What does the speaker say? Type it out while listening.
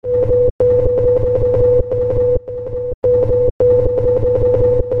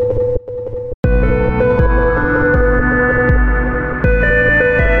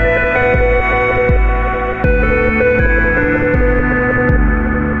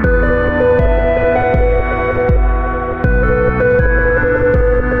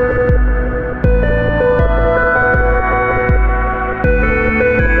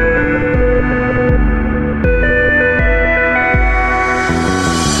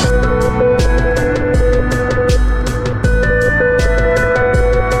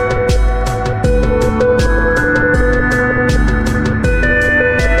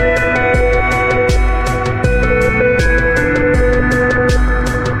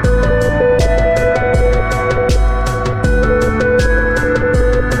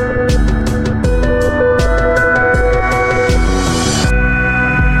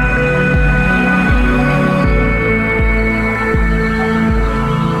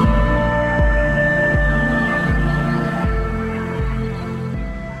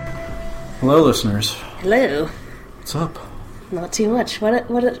Hello, listeners. Hello. What's up? Not too much.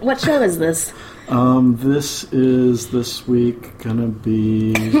 What show is this? This is this week gonna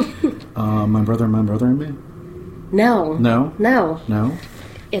be My Brother and Me. No. No. No. No.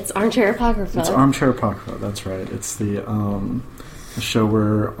 It's Armchair Apocrypha. It's Armchair Apocrypha. That's right. It's the show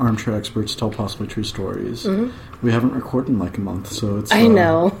where armchair experts tell possibly true stories. Mm-hmm. We haven't recorded in like a month, so it's. I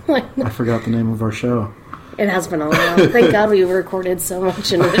know. I forgot the name of our show. It has been a while. Thank God we recorded so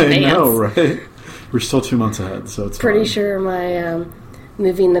much in advance. I know, right? We're still 2 months ahead, so it's pretty fine. sure my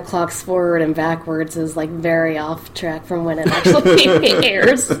moving the clocks forward and backwards is like very off track from when it actually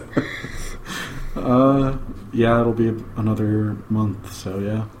airs. Yeah, it'll be another month, so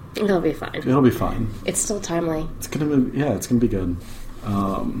yeah. It'll be fine. It'll be fine. It's still timely. It's gonna be good.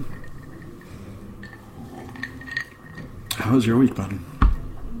 How's your week been?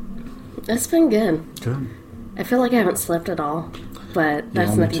 It's been good. Good. I feel like I haven't slept at all, but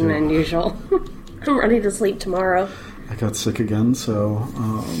that's me nothing too. unusual. I'm ready to sleep tomorrow. I got sick again, so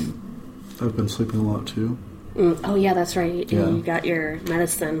I've been sleeping a lot too. Oh yeah, that's right. Yeah. You got your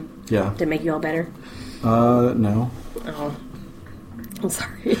medicine. Yeah. To make you all better. No. Oh, I'm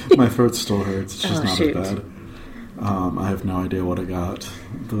sorry. My throat still hurts. It's just not shoot. as bad. I have no idea what I got.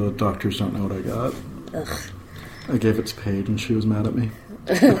 The doctors don't know what I got. Ugh. I gave it to Paige, and she was mad at me.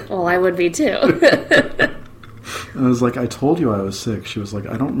 Well, I would be too. And I was like, I told you I was sick. She was like,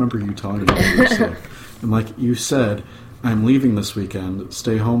 I don't remember you telling me you were sick. I'm like, you said, I'm leaving this weekend,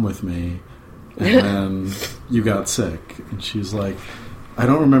 stay home with me, and then you got sick. And she's like, I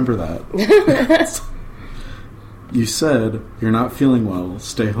don't remember that. You said, you're not feeling well,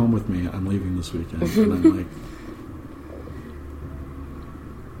 stay home with me, I'm leaving this weekend. And I'm like,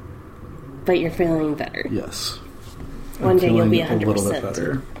 But you're feeling better. yes. One day you'll be 100%. A little bit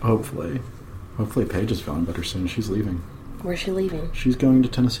better, hopefully. Hopefully Paige is feeling better soon. She's leaving. Where's she leaving? She's going to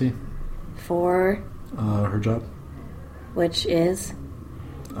Tennessee. For? Her job. Which is?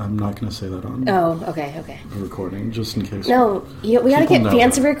 I'm not going to say that on Oh, okay. the recording, just in case. No, we gotta People get know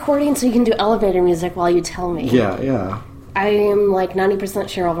fancy that. recording so you can do elevator music while you tell me. Yeah. I am like 90%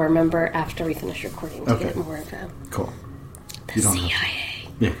 sure I'll remember after we finish recording to Okay. get more info. Cool. The You don't CIA.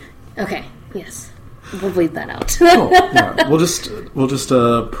 have to. Yeah. Okay, yes. We'll bleep that out. Cool. Yeah. We'll just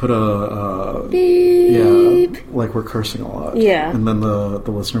put a Beep. yeah, like we're cursing a lot. Yeah. And then the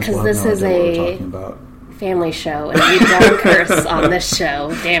listeners will have this no is idea what a- we're talking about. Family show, and we don't curse on this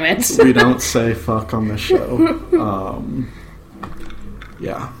show. Damn it. We don't say fuck on this show.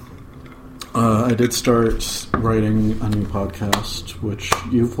 Yeah. I did start writing a new podcast, which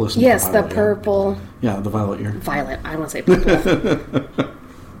you've listened Yes, to. the Violet, purple... Yeah, the Violet Year. Violet. I want to say purple.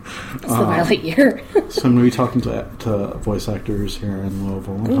 It's the Violet Year. So I'm going to be talking to voice actors here in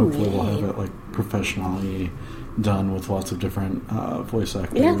Louisville, and hopefully we'll yay. have it like professionally done with lots of different voice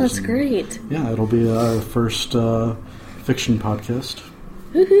actors. Yeah, that's and, great. Yeah, it'll be our first fiction podcast,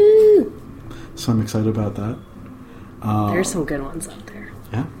 Woohoo! so I'm excited about that. There's some good ones out there.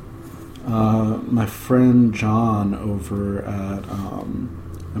 Yeah. My friend John over at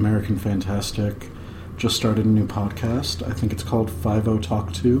American Fantastic just started a new podcast. I think it's called 50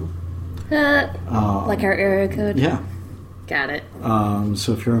 Talk 2. Like our area code? Yeah. Got it.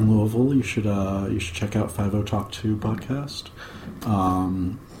 So if you're in Louisville, you should check out 50 Talk 2 podcast.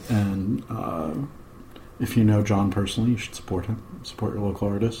 And if you know John personally, you should support him. Support your local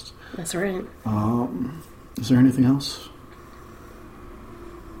artists. That's right. Is there anything else?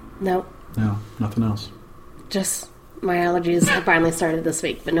 Nope. No, nothing else. Just my allergies have finally started this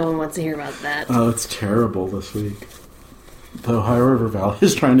week, but no one wants to hear about that. Oh, it's terrible this week. The Ohio River Valley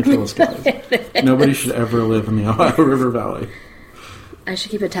is trying to kill us, guys. Nobody should ever live in the Ohio River Valley. I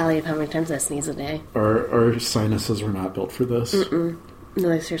should keep a tally of how many times I sneeze a day. Our sinuses were not built for this.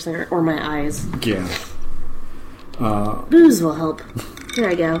 No, seriously, or my eyes. Yeah. Booze will help. Here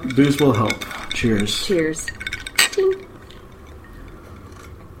I go. Booze will help. Cheers. Cheers. Ting.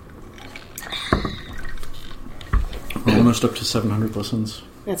 We're almost up to 700 listens.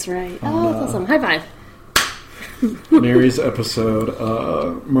 That's right. Oh, that's awesome. High five. Mary's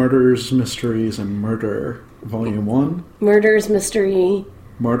episode, Murders, Mysteries, and Murder, Volume 1. Murders, mystery.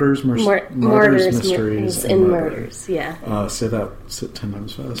 Martyrs, Murders, Mysteries, and murders. Yeah. Say that 10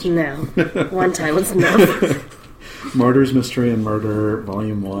 times fast. No. One time was enough. Martyrs, Mystery, and Murder,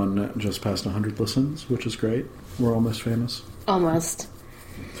 Volume 1 just passed 100 listens, which is great. We're almost famous. Almost.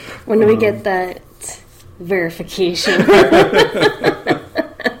 When do we get that verification?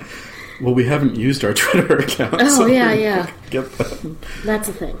 Well, we haven't used our Twitter account. Oh, so yeah. Get that. That's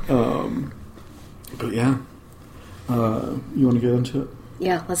the thing. But yeah. You want to get into it?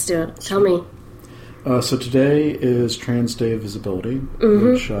 Yeah, let's do it. Tell me. So today is Trans Day of Visibility,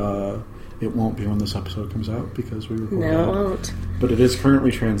 which It won't be when this episode comes out because we record No, it won't. But it is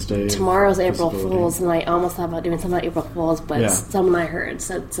currently Trans Day. Tomorrow's April Visibility. Fool's, and I almost thought about doing something about April Fool's, but Yeah. someone I heard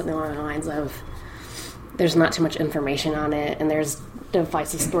said something along the lines of, there's not too much information on it, and there's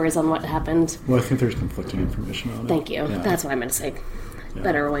divisive stories on what happened. Well, I think there's conflicting information on it. Thank you. Yeah. That's what I meant to say. Yeah.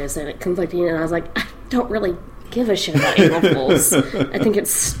 Better way of saying it. Conflicting, and I was like, I don't really give a shit about April Fools. I think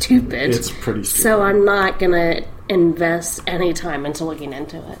it's stupid. It's pretty stupid. So I'm not going to invest any time into looking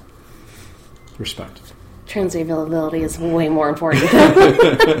into it. Respect. Trans availability is way more important.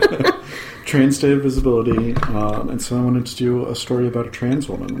 Trans Day of Visibility, and so I wanted to do a story about a trans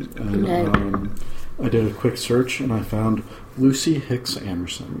woman. And Okay. I did a quick search, and I found Lucy Hicks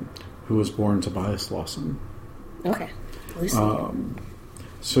Anderson, who was born Tobias Lawson. Okay. Lucy.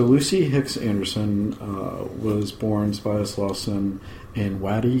 So Lucy Hicks Anderson was born Tobias Lawson in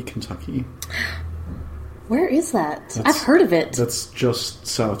Waddy, Kentucky. Where is that? That's- I've heard of it. That's just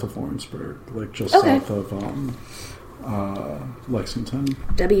south of Lawrenceburg, like just Okay. south of Lexington.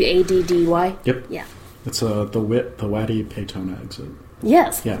 Waddy? Yep. Yeah. It's the Waddy Paytona exit.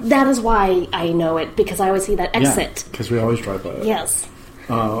 Yes. Yeah. That is why I know it, because I always see that exit. because we always drive by it. Yes.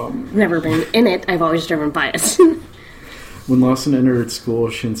 Never been in it. I've always driven by it. When Lawson entered school,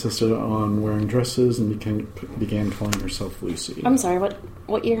 she insisted on wearing dresses and began calling herself Lucy. I'm sorry,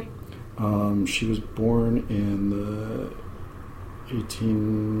 what year? She was born in the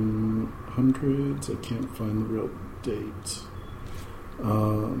 1800s. I can't find the real date.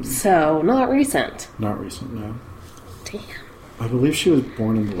 So, not recent. Not recent, no. Damn. I believe she was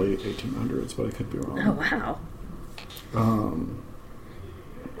born in the late 1800s, but I could be wrong. Oh, wow.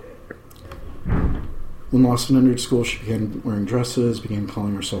 When Lawson entered school, she began wearing dresses, began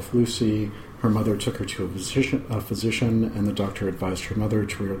calling herself Lucy. Her mother took her to a physician, and the doctor advised her mother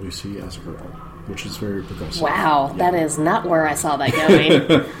to wear Lucy as a girl, which is very progressive. Wow, that is not where I saw that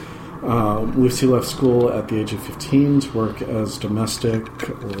going. Lucy left school at the age of 15 to work as domestic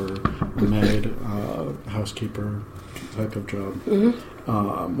or a maid, housekeeper type of job.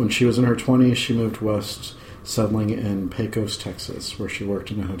 Mm-hmm. When she was in her 20s, she moved west, settling in Pecos, Texas, where she worked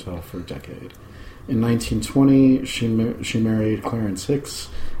in a hotel for a decade. In 1920, she married Clarence Hicks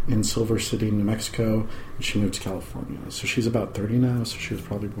in Silver City, New Mexico, and she moved to California. So she's about 30 now, so she was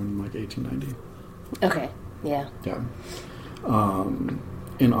probably born in like 1890. Okay, yeah. Yeah.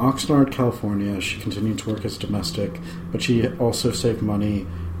 In Oxnard, California, she continued to work as domestic, but she also saved money,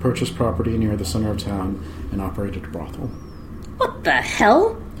 purchased property near the center of town, and operated a brothel. What the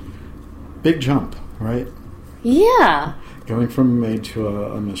hell? Big jump, right? Yeah. Going from a maid to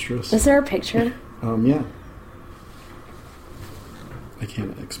a mistress. Is there a picture? Yeah. I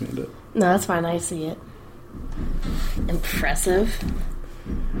can't expand it. No, that's fine. I see it. Impressive.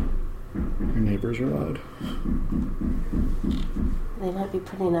 Your neighbors are loud. They might be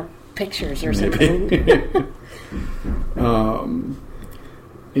putting up pictures or Maybe. something.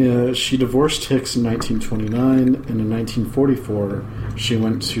 She divorced Hicks in 1929, and in 1944, she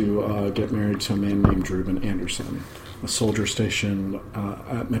went to get married to a man named Reuben Anderson, a soldier stationed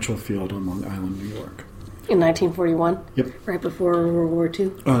at Mitchell Field on Long Island, New York. In 1941? Yep. Right before World War II?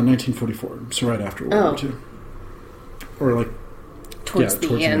 1944, so right after World War II. Or like... Towards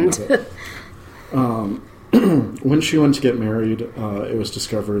the end. of it. When she went to get married, it was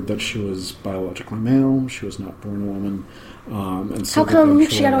discovered that she was biologically male. She was not born a woman. And so How come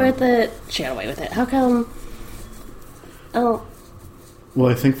eventually- she got away with it? She got away with it. How come... Oh, Well,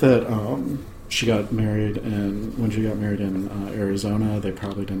 I think that she got married, and when she got married in Arizona, they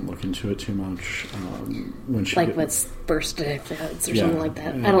probably didn't look into it too much. When she like with birth certificates or Yeah, something like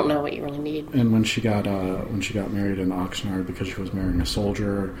that. yeah. I don't know what you really need. And when she got married in Oxnard, because she was marrying a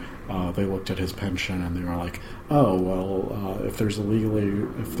soldier, they looked at his pension and they were like, "Oh, well, if there's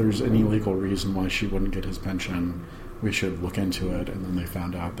any legal reason why she wouldn't get his pension, we should look into it." And then they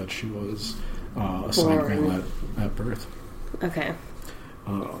found out that she was assigned male at birth. Okay.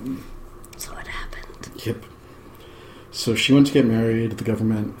 So what happened? Yep. So she went to get married. The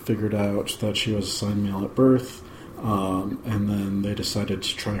government figured out that she was assigned male at birth, and then they decided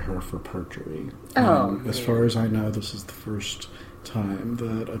to try her for perjury. Oh, As far as I know, this is the first time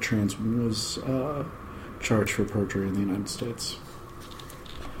that a trans woman was charged for perjury in the United States.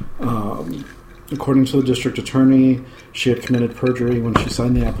 According to the district attorney, she had committed perjury when she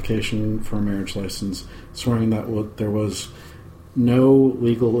signed the application for a marriage license, swearing that there was no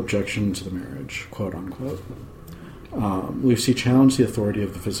legal objection to the marriage, quote unquote. Lucy challenged the authority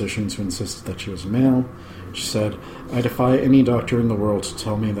of the physicians who insisted that she was a male. She said, "I defy any doctor in the world to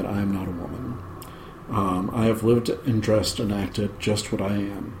tell me that I am not a woman. I have lived and dressed and acted just what I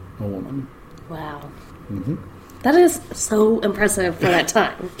am, a woman." Wow. Mm-hmm. That is so impressive for that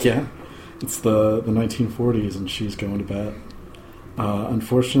time. Yeah. It's the 1940s, and she's going to bed.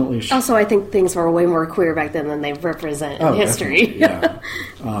 Unfortunately, Also, I think things were way more queer back then than they represent in history. Yeah.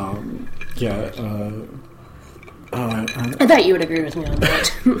 I thought you would agree with me on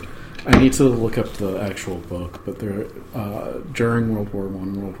that. I need to look up the actual book, but there, during World War I,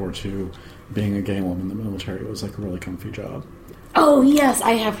 World War II, being a gay woman in the military was like a really comfy job. Oh, yes,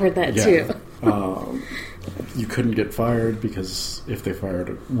 I have heard that too. You couldn't get fired because if they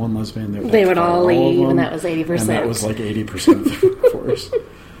fired one lesbian, they would all leave, and that was 80%. And that was like 80% of the workforce.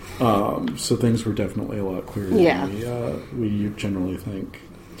 So things were definitely a lot clearer than we generally think.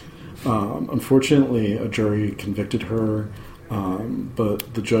 Unfortunately, a jury convicted her,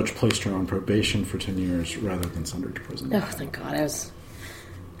 but the judge placed her on probation for 10 years rather than send her to prison. Oh, thank God.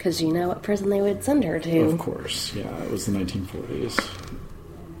 Because you know what prison they would send her to. Of course, yeah. It was the 1940s.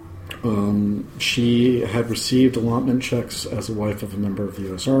 She had received allotment checks as a wife of a member of the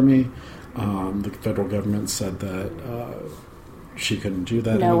U.S. Army. The federal government said that she couldn't do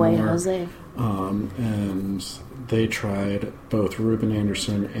that anymore. No way, Jose. And they tried both Reuben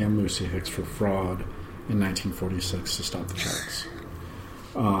Anderson and Lucy Hicks for fraud in 1946 to stop the checks.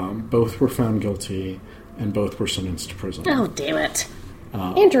 Both were found guilty, and both were sentenced to prison. Oh, damn it.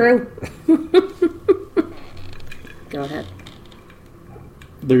 Andrew. Go ahead.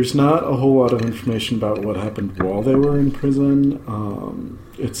 There's not a whole lot of information about what happened while they were in prison.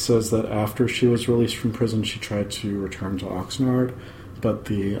 It says that after she was released from prison, she tried to return to Oxnard, but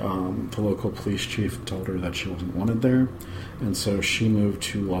the local police chief told her that she wasn't wanted there, and so she moved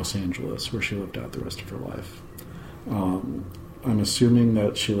to Los Angeles, where she lived out the rest of her life. I'm assuming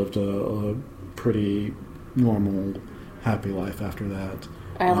that she lived a pretty normal, happy life after that.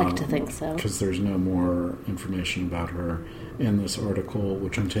 I like to think so. Because there's no more information about her in this article,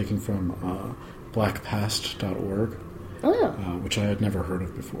 which I'm taking from blackpast.org, which I had never heard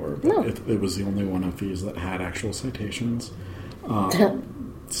of before. But No. It was the only one of these that had actual citations.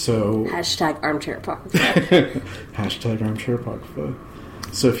 So Hashtag armchair apocrypha. Hashtag armchair apocrypha.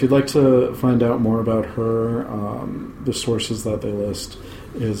 So if you'd like to find out more about her, the sources that they list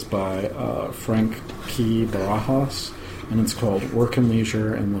is by Frank P. Barajas, and it's called Work and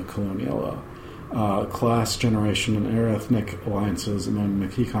Leisure in La Coloniala, Class, Generation, and Interethnic Alliances Among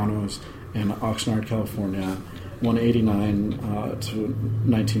Mexicanos in Oxnard, California, 189 to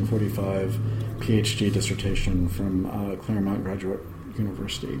 1945, PhD dissertation from Claremont Graduate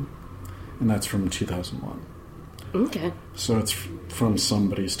University, and that's from 2001. Okay. So it's from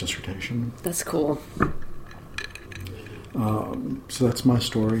somebody's dissertation. That's cool. So that's my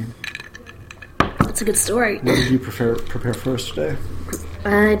story. That's a good story. What did you prepare for us today?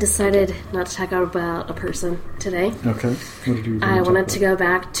 I decided not to talk about a person today. Okay. What did you I wanted to go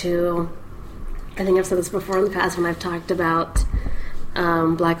back to, I think I've said this before in the past when I've talked about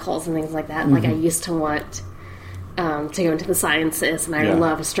black holes and things like that. Mm-hmm. Like I used to want to go into the sciences, and I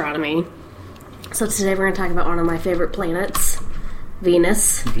love astronomy. So today we're going to talk about one of my favorite planets,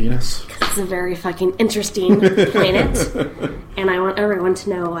 Venus. Venus? It's a very fucking interesting planet, and I want everyone to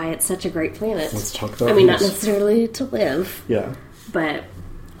know why it's such a great planet. Let's talk about Venus. Not Venus. necessarily to live, Yeah. but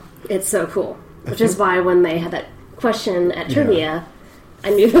it's so cool. Which is why when they had that question at trivia, I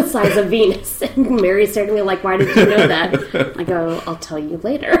knew the size of Venus. And Mary stared at me like, why did you know that? I go, I'll tell you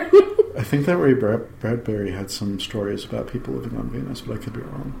later. I think that Ray Bradbury had some stories about people living on Venus, but I could be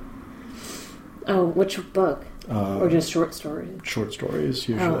wrong. Oh, which book? Or just short stories? Short stories,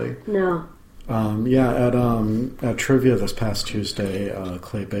 usually. Oh, no. At trivia this past Tuesday,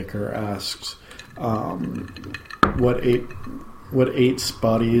 Clay Baker asked what eight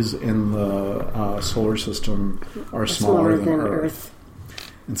bodies in the solar system are smaller than Earth.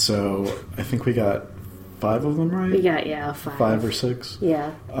 And so I think we got 5 of them right? We got, 5. 5 or 6?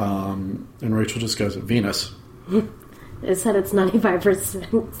 Yeah. And Rachel just goes, Venus. It said it's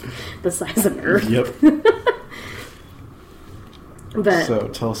 95% the size of Earth. Yep. But So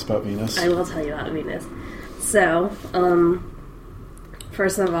tell us about Venus. I will tell you about Venus. So,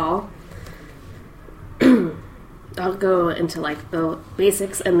 first of all, I'll go into like the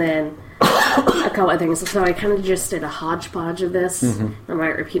basics and then a couple other things. So I kind of just did a hodgepodge of this. I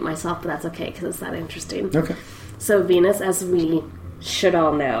might repeat myself, but that's okay because it's that interesting. Okay. So Venus, as we should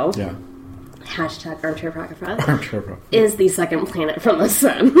all know, Yeah. hashtag armchair apocrypha, Armchair. is the second planet from the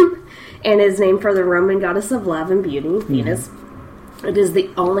sun and is named for the Roman goddess of love and beauty, Venus. It is the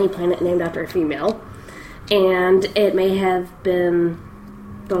only planet named after a female, and it may have been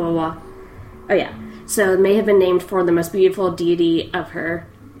blah blah blah. Oh yeah, so it may have been named for the most beautiful deity of her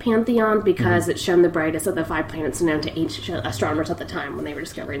pantheon because it shone the brightest of the 5 planets known to ancient astronomers at the time when they were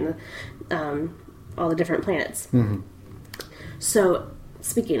discovering the all the different planets. So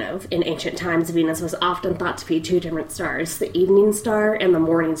speaking of, in ancient times, Venus was often thought to be two different stars, the evening star and the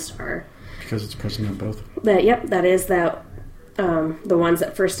morning star. Because it's present on both. That is the ones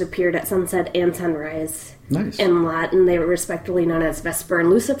that first appeared at sunset and sunrise. Nice. In Latin, they were respectively known as Vesper and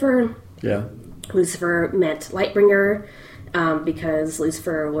Lucifer. Yeah. Lucifer meant light bringer, because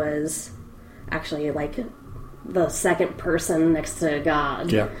Lucifer was actually like the second person next to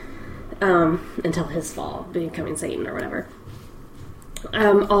God. Yeah. Until his fall, becoming Satan or whatever.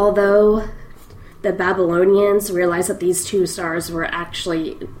 Although the Babylonians realized that these two stars were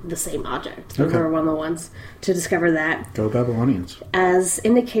actually the same object. They were one of the ones to discover that. Go Babylonians. As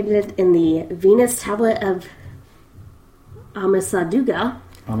indicated in the Venus tablet of Ammisaduga.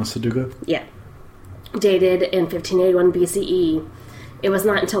 Ammisaduga? Yeah. Dated in 1581 BCE. It was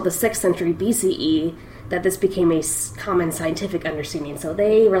not until the 6th century BCE that this became a common scientific understanding. So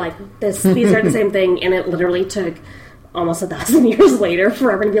they were like, these are the same thing, and it literally took almost 1,000 years later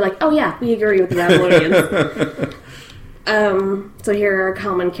for everyone to be like, oh yeah, we agree with the Babylonians. So here are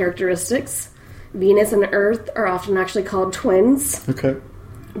common characteristics. Venus and Earth are often actually called twins. Okay.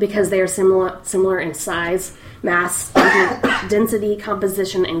 Because they are similar in size, mass, density,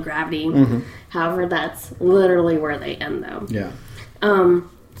 composition, and gravity. Mm-hmm. However, that's literally where they end, though. Yeah.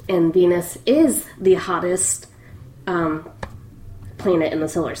 And Venus is the hottest planet in the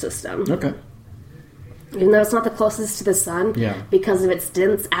solar system. Okay. Even though it's not the closest to the sun, because of its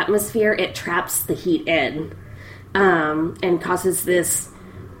dense atmosphere, it traps the heat in and causes this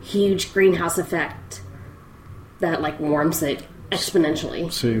huge greenhouse effect that like warms it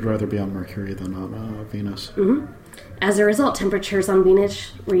exponentially. So you'd rather be on Mercury than on Venus. Mm-hmm. As a result, temperatures on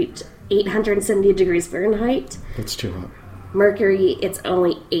Venus reach 870 degrees Fahrenheit. That's too hot. Mercury, it's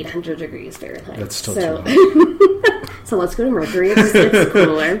only 800 degrees Fahrenheit. That's still too hot. So let's go to Mercury. It's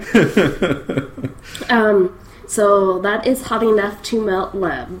cooler. So that is hot enough to melt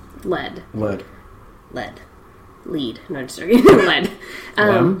lead. No, sorry. Lead.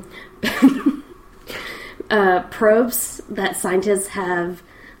 Probes that scientists have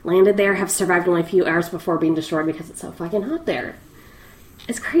landed there have survived only a few hours before being destroyed because it's so fucking hot there.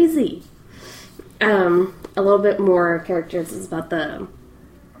 It's crazy. A little bit more characteristics about the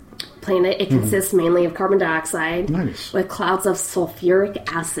planet. It consists mainly of carbon dioxide with clouds of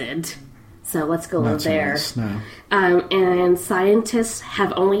sulfuric acid. So let's go live there. Nice. No. And scientists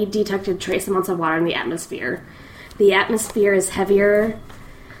have only detected trace amounts of water in the atmosphere. The atmosphere is heavier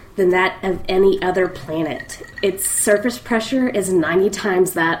than that of any other planet. Its surface pressure is 90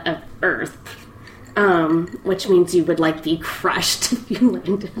 times that of Earth, which means you would like be crushed if you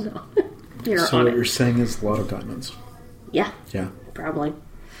landed on it. So what you're saying is a lot of diamonds. Yeah. Yeah. Probably.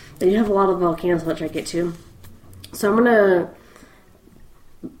 They do have a lot of volcanoes, which I get to. So I'm gonna.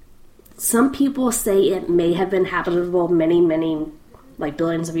 Some people say it may have been habitable many, like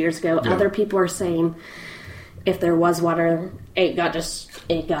billions of years ago. Yeah. Other people are saying if there was water, it got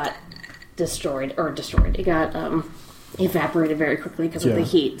destroyed. It got evaporated very quickly because of the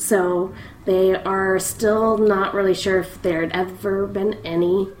heat. So they are still not really sure if there had ever been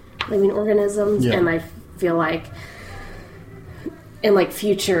any living organisms. Yeah. And I feel like in like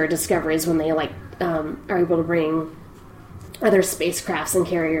future discoveries, when they are able to bring other spacecrafts and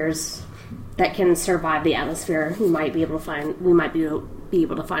carriers that can survive the atmosphere, we might be able to find a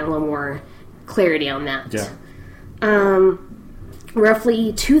little more clarity on that. Yeah.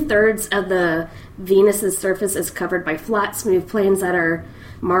 Roughly 2/3 of the Venus's surface is covered by flat, smooth plains that are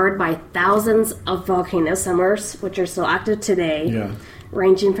marred by thousands of volcanoes, which are still active today,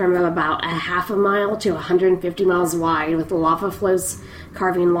 ranging from about a half a mile to 150 miles wide, with lava flows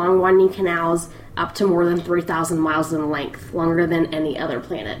carving long, winding canals up to more than 3,000 miles in length, longer than any other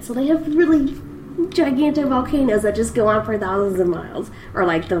planet. So they have really gigantic volcanoes that just go on for thousands of miles, or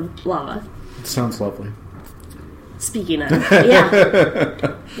like the lava. It sounds lovely. Speaking of,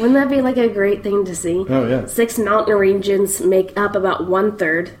 yeah. Wouldn't that be like a great thing to see? Oh, yeah. 6 mountain regions make up about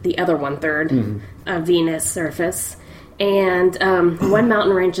 1/3, the other 1/3 of Venus' surface. And one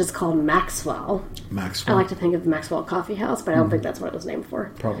mountain range is called Maxwell. I like to think of the Maxwell Coffee House, but I don't think that's what it was named for.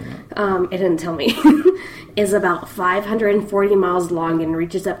 Probably not. It didn't tell me. Is about 540 miles long and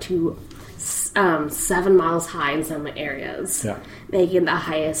reaches up to 7 miles high in some areas, making the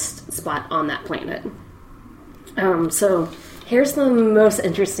highest spot on that planet. So here's the most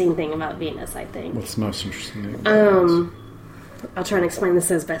interesting thing about Venus, I think. What's the most interesting thing about Venus? I'll try and explain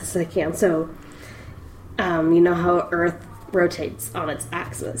this as best as I can. So, you know how Earth rotates on its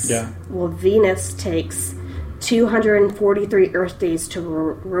axis? Yeah. Well, Venus takes 243 Earth days to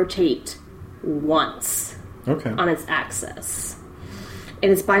rotate once on its axis. It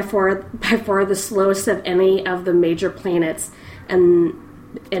is by far the slowest of any of the major planets, and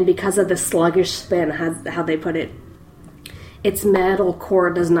and because of the sluggish spin, how they put it, its metal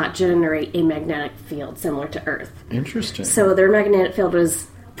core does not generate a magnetic field similar to Earth. Interesting. So their magnetic field is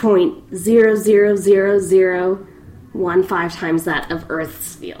 0.000015 times that of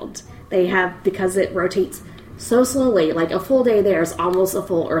Earth's field. They have, because it rotates so slowly, like a full day there is almost a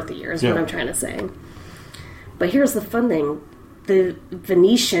full Earth year, is what I'm trying to say. But here's the fun thing. The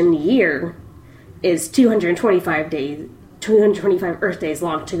Venetian year is 225 Earth days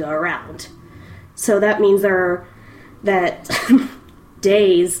long to go around. So that means that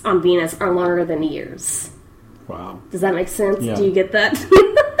days on Venus are longer than years. Wow. Does that make sense? Yeah. Do you get that?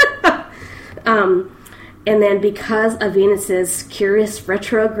 And then because of Venus's curious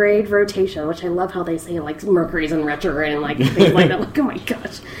retrograde rotation, which I love how they say like Mercury's in retrograde and like things like that. Like, oh my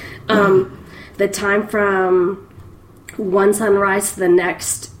gosh. The time from one sunrise to the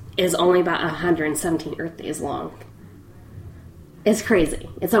next is only about 117 Earth days long. It's crazy.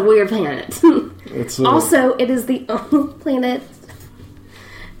 It's a weird planet. Also, it is the only planet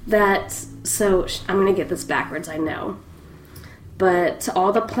that... So, I'm going to get this backwards, I know. But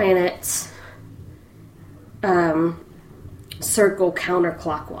all the planets circle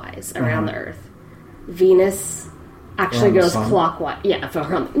counterclockwise around the Earth. Venus actually goes clockwise. Yeah,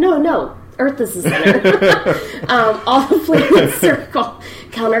 no. Earth is the center. All the planets circle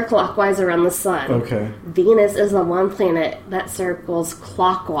counterclockwise around the sun. Okay. Venus is the one planet that circles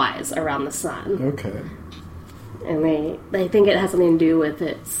clockwise around the sun. Okay. And they think it has something to do with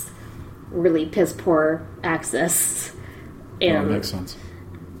its really piss poor axis. And that makes sense.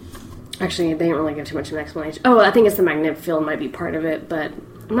 Actually, they didn't really give too much of an explanation. Oh, I think it's the magnetic field might be part of it, but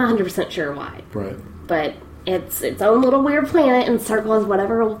I'm not 100% sure why. Right. But it's its own little weird planet and circles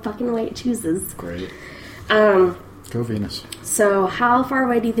whatever fucking way it chooses. Great. Go Venus. So, how far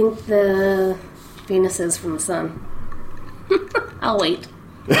away do you think the Venus is from the sun? I'll wait.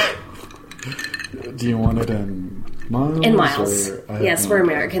 Do you want it in miles? In miles. Yes, we're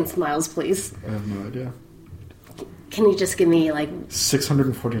idea. Americans. Miles, please. I have no idea. Can you just give me, like...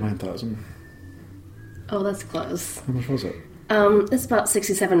 649,000. Oh, that's close. How much was it? It's about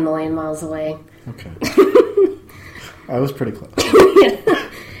 67 million miles away. Okay. I was pretty close.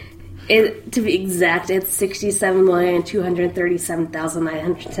 To be exact, it's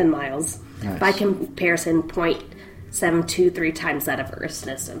 67,237,910 miles. Nice. By comparison, 0.723 times that of Earth's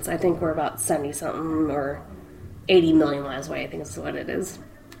distance. I think we're about 70-something or 80 million miles away, I think is what it is.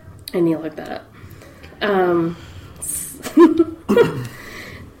 I need to look that up.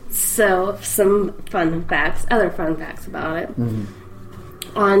 So, some other fun facts about it.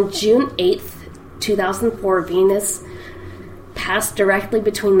 Mm-hmm. On June 8th, 2004, Venus passed directly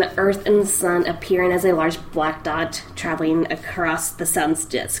between the Earth and the Sun, appearing as a large black dot traveling across the Sun's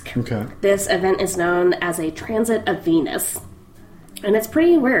disk. Okay. This event is known as a transit of Venus, and it's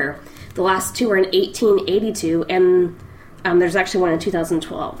pretty rare. The last two were in 1882, and there's actually one in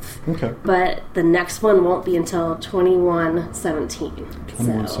 2012. Okay. But the next one won't be until 2117.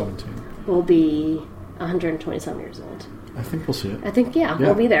 2117. So we'll be 127 years old. I think we'll see it. I think, yeah.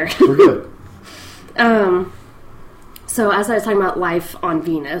 We'll be there. We're good. So as I was talking about life on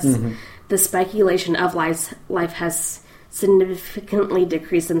Venus, the speculation of life has significantly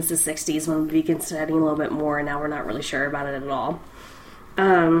decreased since the 60s when we began studying a little bit more, and now we're not really sure about it at all.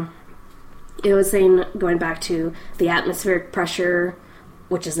 It was saying, going back to the atmospheric pressure,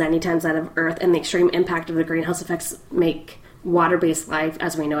 which is 90 times that of Earth, and the extreme impact of the greenhouse effects make water-based life,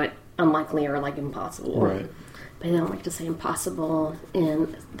 as we know it, unlikely or like impossible. Right. But they don't like to say impossible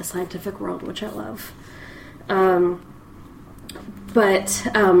in the scientific world, which I love. But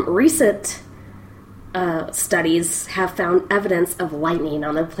recent studies have found evidence of lightning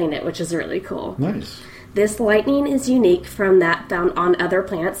on the planet, which is really cool. Nice. This lightning is unique from that found on other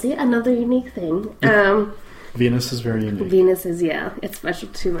planets. See, another unique thing. Venus is very unique. Venus is, it's special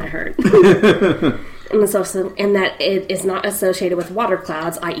to my heart. And it's also, and that it is not associated with water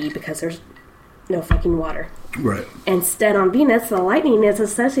clouds, i.e. because there's no fucking water. Right. Instead, on Venus, the lightning is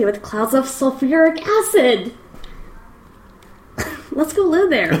associated with clouds of sulfuric acid. Let's go live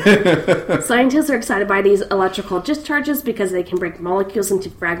there. Scientists are excited by these electrical discharges because they can break molecules into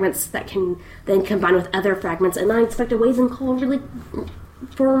fragments that can then combine with other fragments in unexpected ways and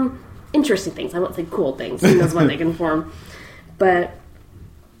form interesting things. I won't say cool things. Who knows what they can form. But,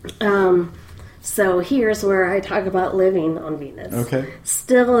 so here's where I talk about living on Venus. Okay.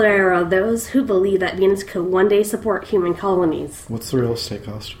 Still, there are those who believe that Venus could one day support human colonies. What's the real estate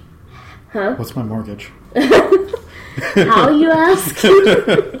cost? Huh? What's my mortgage? How, you ask?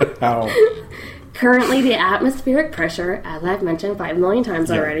 How? Currently, the atmospheric pressure, as I've mentioned 5 million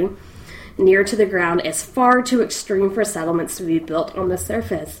times already, near to the ground is far too extreme for settlements to be built on the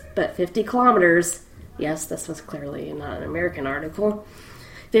surface. But 50 kilometers, yes, this was clearly not an American article,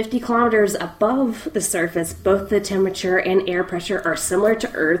 50 kilometers above the surface, both the temperature and air pressure are similar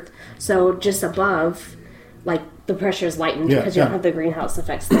to Earth. So just above, like, the pressure is lightened because you don't have the greenhouse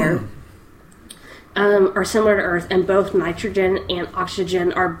effects there. Are similar to Earth, and both nitrogen and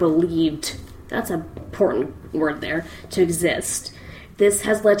oxygen are believed, that's an important word there, to exist. This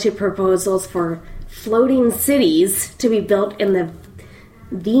has led to proposals for floating cities to be built in the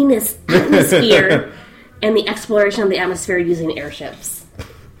Venus atmosphere and the exploration of the atmosphere using airships.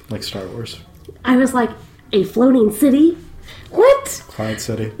 Like Star Wars. I was like, a floating city? What? Cloud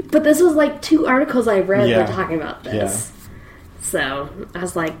City. But this was like 2 articles I read were talking about this. Yeah. So I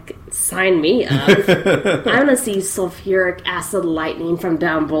was like, sign me up. I want to see sulfuric acid lightning from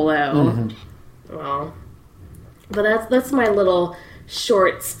down below. Well, but that's my little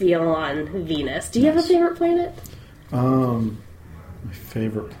short spiel on Venus. Do you have a favorite planet? My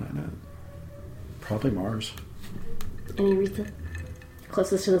favorite planet? Probably Mars. Any reason?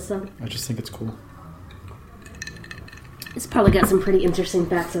 Closest to the sun? I just think it's cool. It's probably got some pretty interesting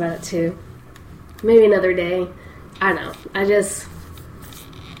facts about it, too. Maybe another day. I don't know.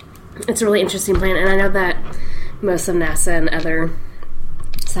 It's a really interesting planet, and I know that most of NASA and other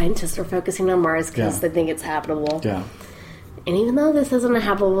scientists are focusing on Mars because they think it's habitable. Yeah. And even though this isn't a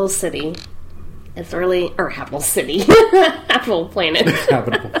habitable city, it's really... Or habitable city. Habitable planet.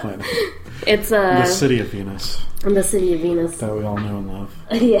 Habitable planet. It's the city of Venus. The city of Venus. That we all know and love.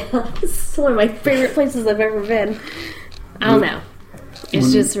 Yeah. It's one of my favorite places I've ever been. I don't know.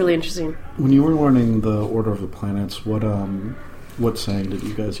 It's just really interesting. When you were learning the order of the planets, what saying did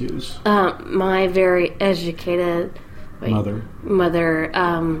you guys use? My very educated mother,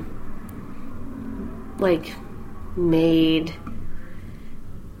 like, made...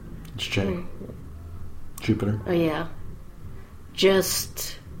 It's J. Jupiter. Oh, yeah.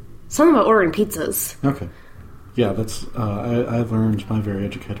 Just something about ordering pizzas. Okay. Yeah, that's... I learned my very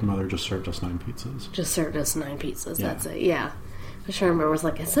educated mother just served us 9 pizzas. Just served us 9 pizzas, Yeah. That's it, yeah. I sure remember, it was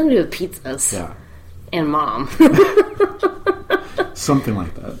like, it's something to do with pizzas. Yeah. And Mom. Something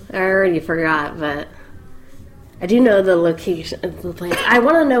like that. I already forgot, but I do know the location of the planet. I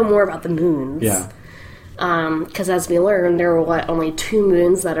want to know more about the moons. Yeah. Because as we learned, there were, only 2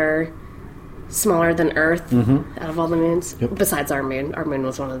 moons that are smaller than Earth out of all the moons. Yep. Besides our moon. Our moon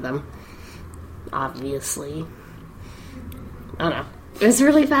was one of them. Obviously. I don't know. It's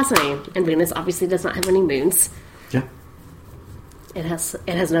really fascinating. And Venus obviously does not have any moons. Yeah. It has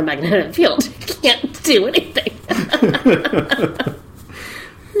no magnetic field. It can't do anything.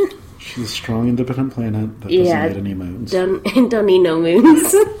 She's a strong, independent planet that doesn't need any moons. Don't need no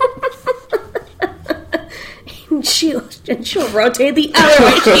moons. and she'll rotate the other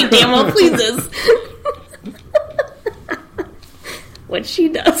way she damn well pleases. What she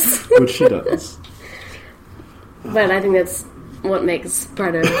does. But I think that's what makes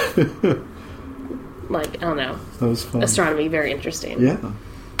part of, I don't know, that was fun. Astronomy very interesting. Yeah.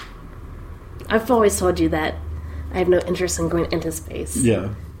 I've always told you that I have no interest in going into space. Yeah.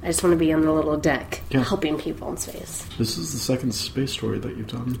 I just want to be on the little deck, Yeah. helping people in space. This is the second space story that you've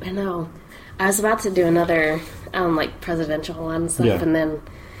done. I know. I was about to do another, presidential one and stuff, Yeah. and then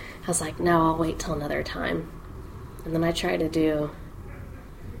I was like, no, I'll wait till another time. And then I tried to do...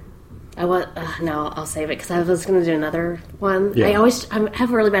 I'll save it, because I was going to do another one. Yeah. I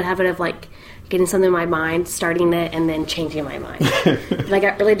have a really bad habit of, getting something in my mind, starting it, and then changing my mind. And I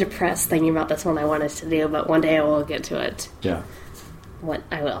got really depressed thinking about this one I wanted to do, but one day I will get to it. Yeah.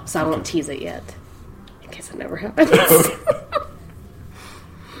 I will, so I won't tease it yet, in case it never happens.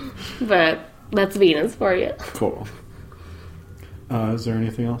 But that's Venus for you. Cool. Is there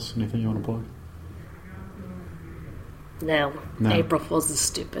anything else? Anything you want to plug? No. April Fool's is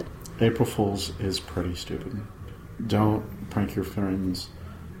stupid. April Fool's is pretty stupid. Don't prank your friends.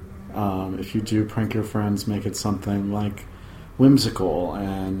 If you do prank your friends, make it something whimsical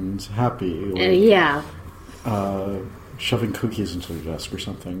and happy. Yeah. Shoving cookies into their desk or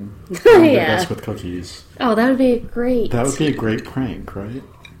something. Yeah. Desk with cookies. Oh, that would be great. That would be a great prank, right?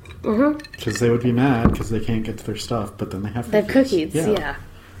 Mm-hmm. Because they would be mad because they can't get to their stuff, but then they have cookies. They have cookies,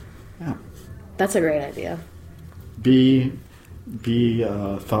 yeah. That's a great idea. Be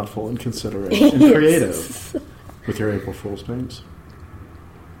thoughtful and considerate and creative with your April Fool's pranks.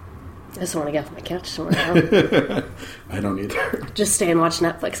 I just want to get off my couch tomorrow. I don't either. Just stay and watch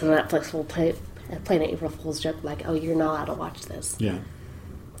Netflix, and Netflix will play an April Fool's joke oh, you're not allowed to watch this. Yeah.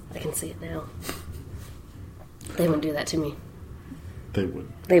 I can see it now. They wouldn't do that to me. They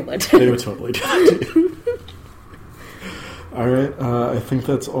would. They would. They would totally do that to you. All right. I think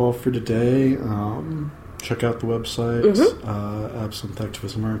that's all for today. Check out the website,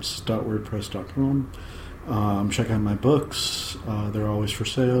 absintheactivismarts.wordpress.com. Check out my books. They're always for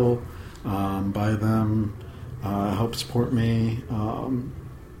sale. Buy them. Help support me.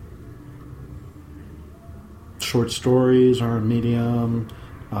 Short stories are on Medium.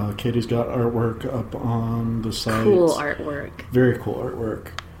 Katie's got artwork up on the site. Cool artwork. Very cool artwork.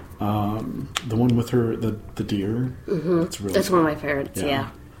 The one with her, the deer. It's really That's cool. one of my favorites, yeah.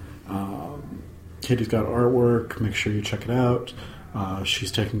 Katie's got artwork. Make sure you check it out.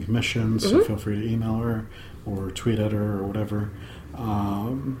 She's taking commissions, so feel free to email her or tweet at her or whatever.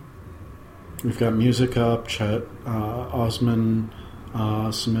 We've got music up. Chet Osman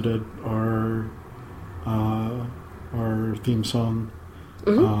submitted our theme song.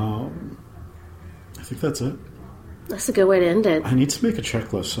 I think that's it. That's a good way to end it. I need to make a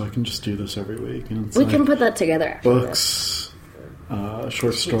checklist so I can just do this every week. And it's We can put that together after this. books,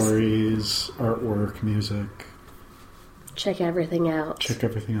 short stories, artwork, music. Check everything out. Check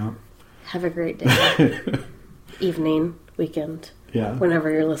everything out. Have a great day. Evening, weekend, Yeah. whenever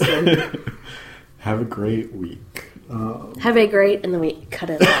you're listening. Have a great week. Have a great, and then we cut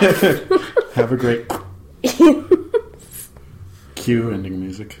it off. Have a great cue ending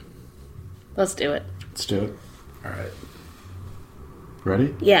music. Let's do it. Let's do it. All right.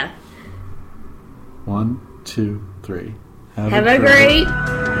 Ready? Yeah. 1, 2, 3. Have a great